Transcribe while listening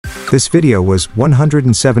This video was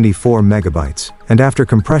 174 megabytes, and after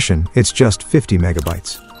compression, it's just 50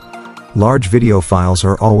 megabytes. Large video files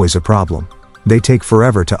are always a problem. They take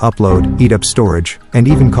forever to upload, eat up storage, and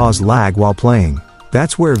even cause lag while playing.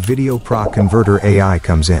 That's where VideoProc Converter AI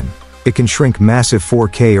comes in. It can shrink massive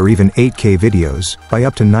 4K or even 8K videos by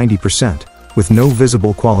up to 90%, with no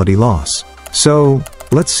visible quality loss. So,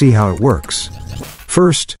 let's see how it works.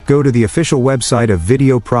 First, go to the official website of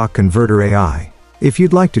VideoProc Converter AI. If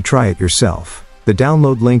you'd like to try it yourself, the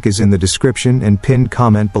download link is in the description and pinned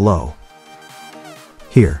comment below.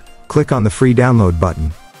 Here, click on the free download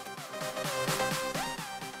button.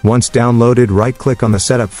 Once downloaded, right-click on the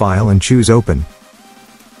setup file and choose Open.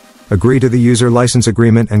 Agree to the user license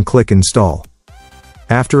agreement and click Install.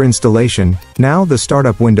 After installation, now the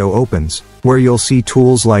startup window opens, where you'll see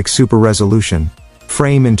tools like Super Resolution,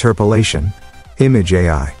 Frame Interpolation, Image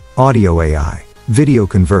AI, Audio AI, Video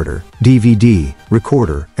Converter, DVD,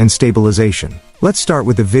 Recorder, and Stabilization. Let's start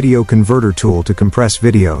with the Video Converter tool to compress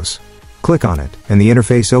videos. Click on it, and the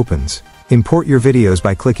interface opens. Import your videos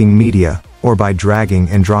by clicking Media, or by dragging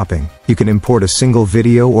and dropping. You can import a single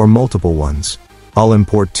video or multiple ones. I'll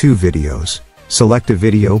import 2 videos. Select a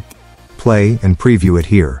video, play and preview it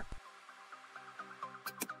here.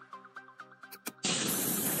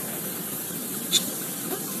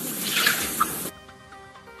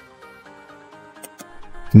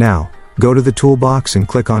 Now, go to the toolbox and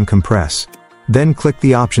click on Compress. Then click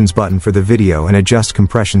the Options button for the video and adjust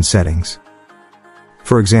compression settings.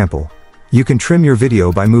 For example, you can trim your video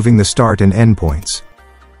by moving the start and end points.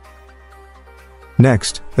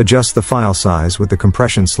 Next, adjust the file size with the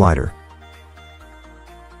compression slider.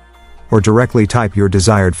 Or directly type your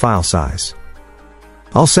desired file size.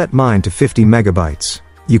 I'll set mine to 50 megabytes.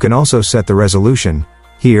 You can also set the resolution.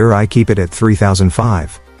 Here I keep it at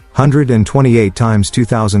 3528 x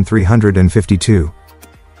 2352.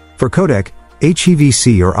 For codec,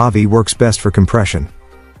 HEVC or AVI works best for compression.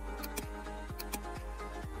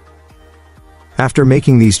 After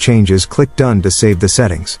making these changes, click Done to save the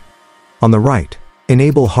settings. On the right,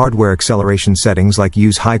 enable hardware acceleration settings like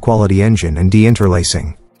use high-quality engine and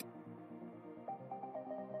deinterlacing.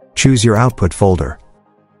 Choose your output folder.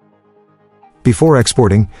 Before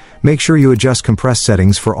exporting, make sure you adjust compress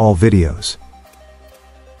settings for all videos.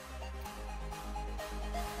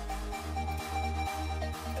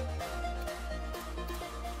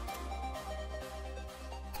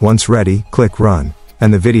 Once ready, click Run,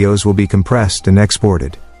 and the videos will be compressed and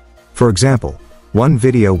exported. For example, one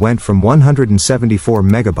video went from 174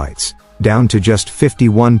 megabytes down to just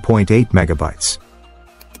 51.8 megabytes.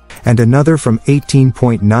 And another from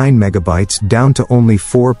 18.9 megabytes down to only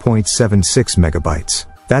 4.76 megabytes.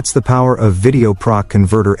 That's the power of VideoProc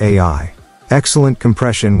Converter AI. Excellent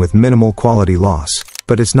compression with minimal quality loss.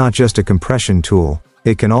 But it's not just a compression tool,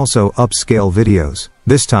 it can also upscale videos.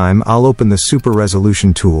 This time I'll open the Super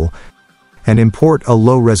Resolution tool and import a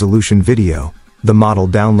low-resolution video. The model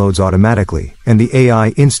downloads automatically, and the AI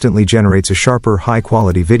instantly generates a sharper,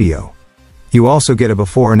 high-quality video. You also get a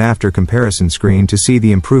before and after comparison screen to see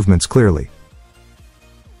the improvements clearly.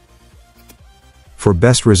 For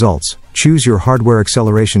best results, choose your hardware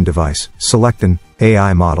acceleration device, select an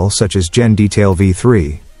AI model such as GenDetail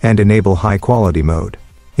V3, and enable high-quality mode.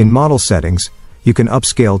 In model settings, you can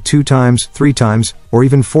upscale 2 times, 3 times, or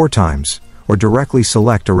even 4 times, or directly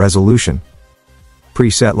select a resolution.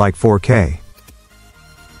 Preset like 4K.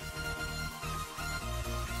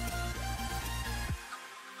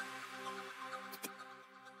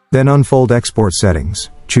 Then unfold export settings,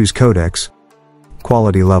 choose codecs,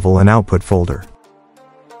 quality level and output folder.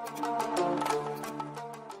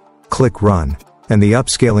 Click Run, and the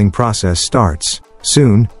upscaling process starts.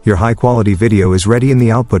 Soon, your high-quality video is ready in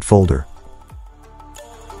the output folder.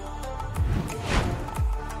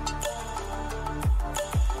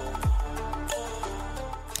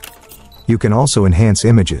 You can also enhance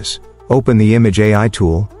images. Open the Image AI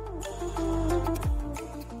tool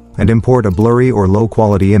and import a blurry or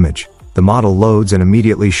low-quality image. The model loads and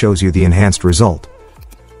immediately shows you the enhanced result.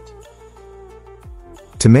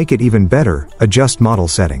 To make it even better, adjust model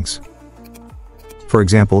settings. For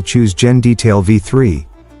example, choose GenDetail V3.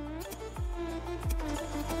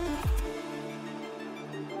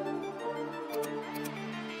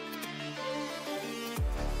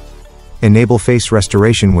 Enable face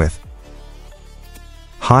restoration with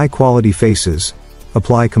high-quality faces,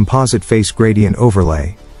 apply composite face gradient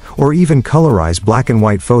overlay, or even colorize black and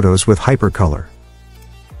white photos with hypercolor.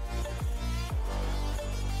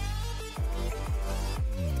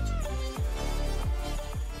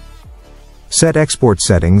 Set export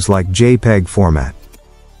settings like JPEG format,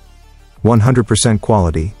 100%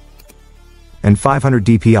 quality, and 500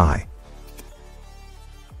 dpi.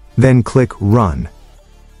 Then click Run.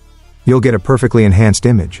 You'll get a perfectly enhanced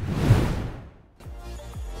image.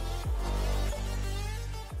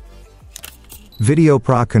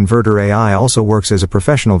 VideoProc Converter AI also works as a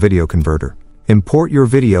professional video converter. Import your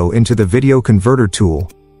video into the Video Converter tool.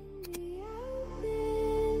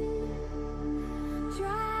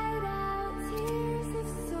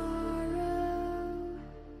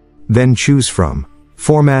 Then choose from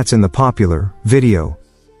formats in the popular, video,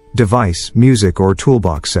 device, music or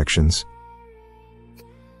toolbox sections.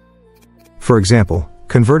 For example,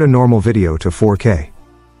 convert a normal video to 4K.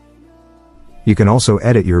 You can also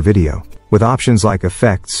edit your video with options like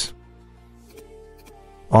effects,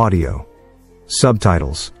 audio,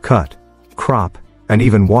 subtitles, cut, crop, and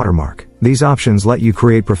even watermark. These options let you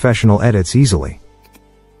create professional edits easily.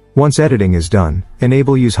 Once editing is done,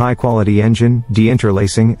 enable Use High-Quality Engine,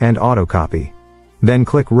 Deinterlacing, and Autocopy. Then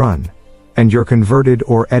click Run, and your converted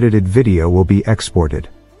or edited video will be exported.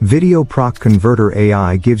 VideoProc Converter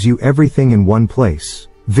AI gives you everything in one place: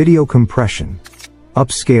 video compression,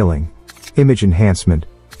 upscaling, image enhancement,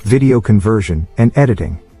 video conversion, and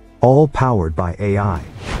editing, all powered by AI.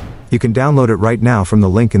 You can download it right now from the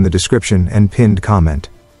link in the description and pinned comment.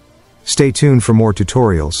 Stay tuned for more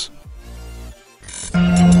tutorials.